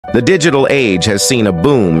The digital age has seen a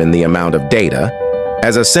boom in the amount of data,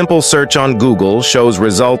 as a simple search on Google shows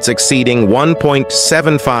results exceeding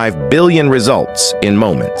 1.75 billion results in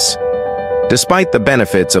moments. Despite the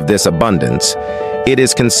benefits of this abundance, it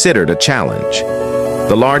is considered a challenge.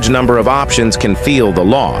 The large number of options can feel the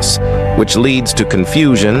loss, which leads to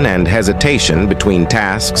confusion and hesitation between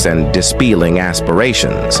tasks and dispelling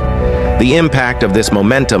aspirations. The impact of this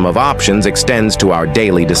momentum of options extends to our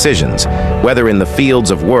daily decisions, whether in the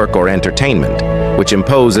fields of work or entertainment, which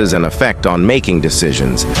imposes an effect on making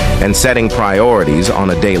decisions and setting priorities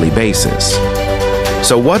on a daily basis.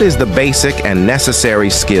 So what is the basic and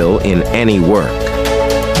necessary skill in any work?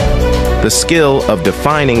 The skill of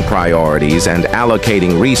defining priorities and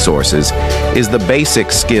allocating resources is the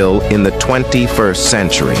basic skill in the 21st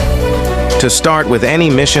century. To start with any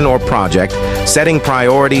mission or project, setting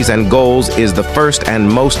priorities and goals is the first and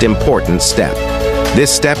most important step.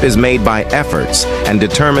 This step is made by efforts and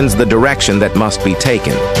determines the direction that must be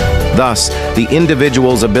taken. Thus, the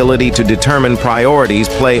individual's ability to determine priorities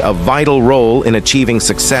play a vital role in achieving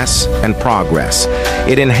success and progress.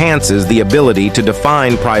 It enhances the ability to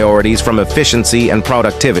define priorities from efficiency and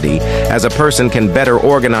productivity, as a person can better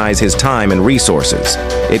organize his time and resources.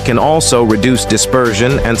 It can also reduce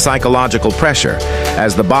dispersion and psychological pressure,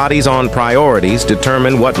 as the bodies on priorities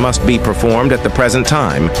determine what must be performed at the present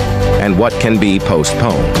time and what can be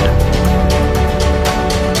postponed.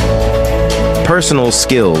 Personal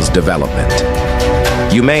skills development.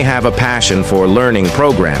 You may have a passion for learning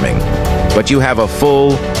programming, but you have a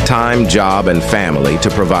full-time job and family to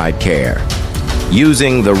provide care.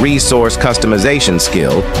 Using the resource customization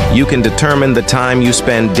skill, you can determine the time you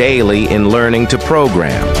spend daily in learning to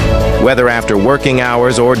program, whether after working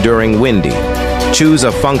hours or during windy. Choose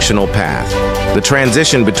a functional path. The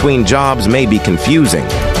transition between jobs may be confusing.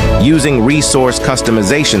 Using resource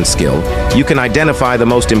customization skill, you can identify the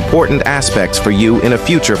most important aspects for you in a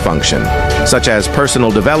future function, such as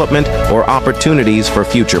personal development or opportunities for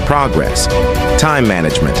future progress. Time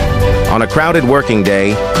management. On a crowded working day,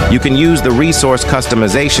 you can use the resource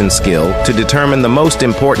customization skill to determine the most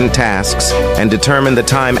important tasks and determine the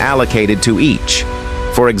time allocated to each.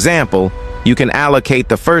 For example, you can allocate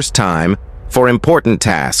the first time for important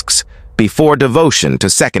tasks before devotion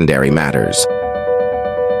to secondary matters.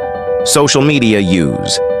 Social media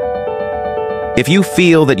use. If you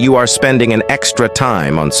feel that you are spending an extra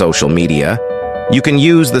time on social media, you can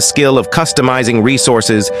use the skill of customizing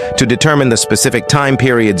resources to determine the specific time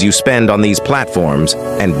periods you spend on these platforms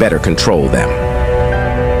and better control them.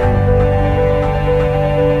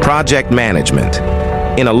 Project management.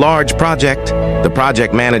 In a large project, the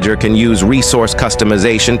project manager can use resource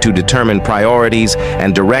customization to determine priorities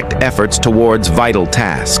and direct efforts towards vital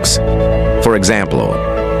tasks. For example,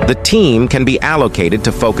 the team can be allocated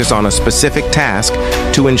to focus on a specific task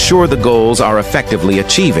to ensure the goals are effectively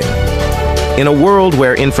achieving. In a world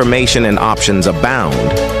where information and options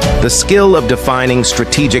abound, the skill of defining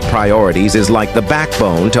strategic priorities is like the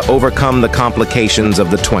backbone to overcome the complications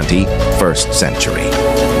of the 21st century.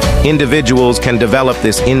 Individuals can develop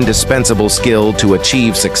this indispensable skill to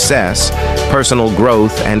achieve success, personal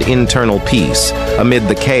growth, and internal peace amid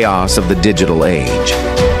the chaos of the digital age.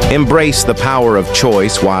 Embrace the power of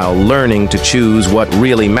choice while learning to choose what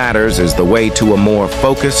really matters is the way to a more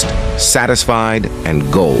focused, satisfied,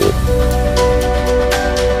 and goal.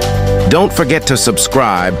 Don't forget to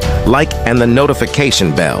subscribe, like, and the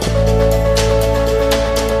notification bell.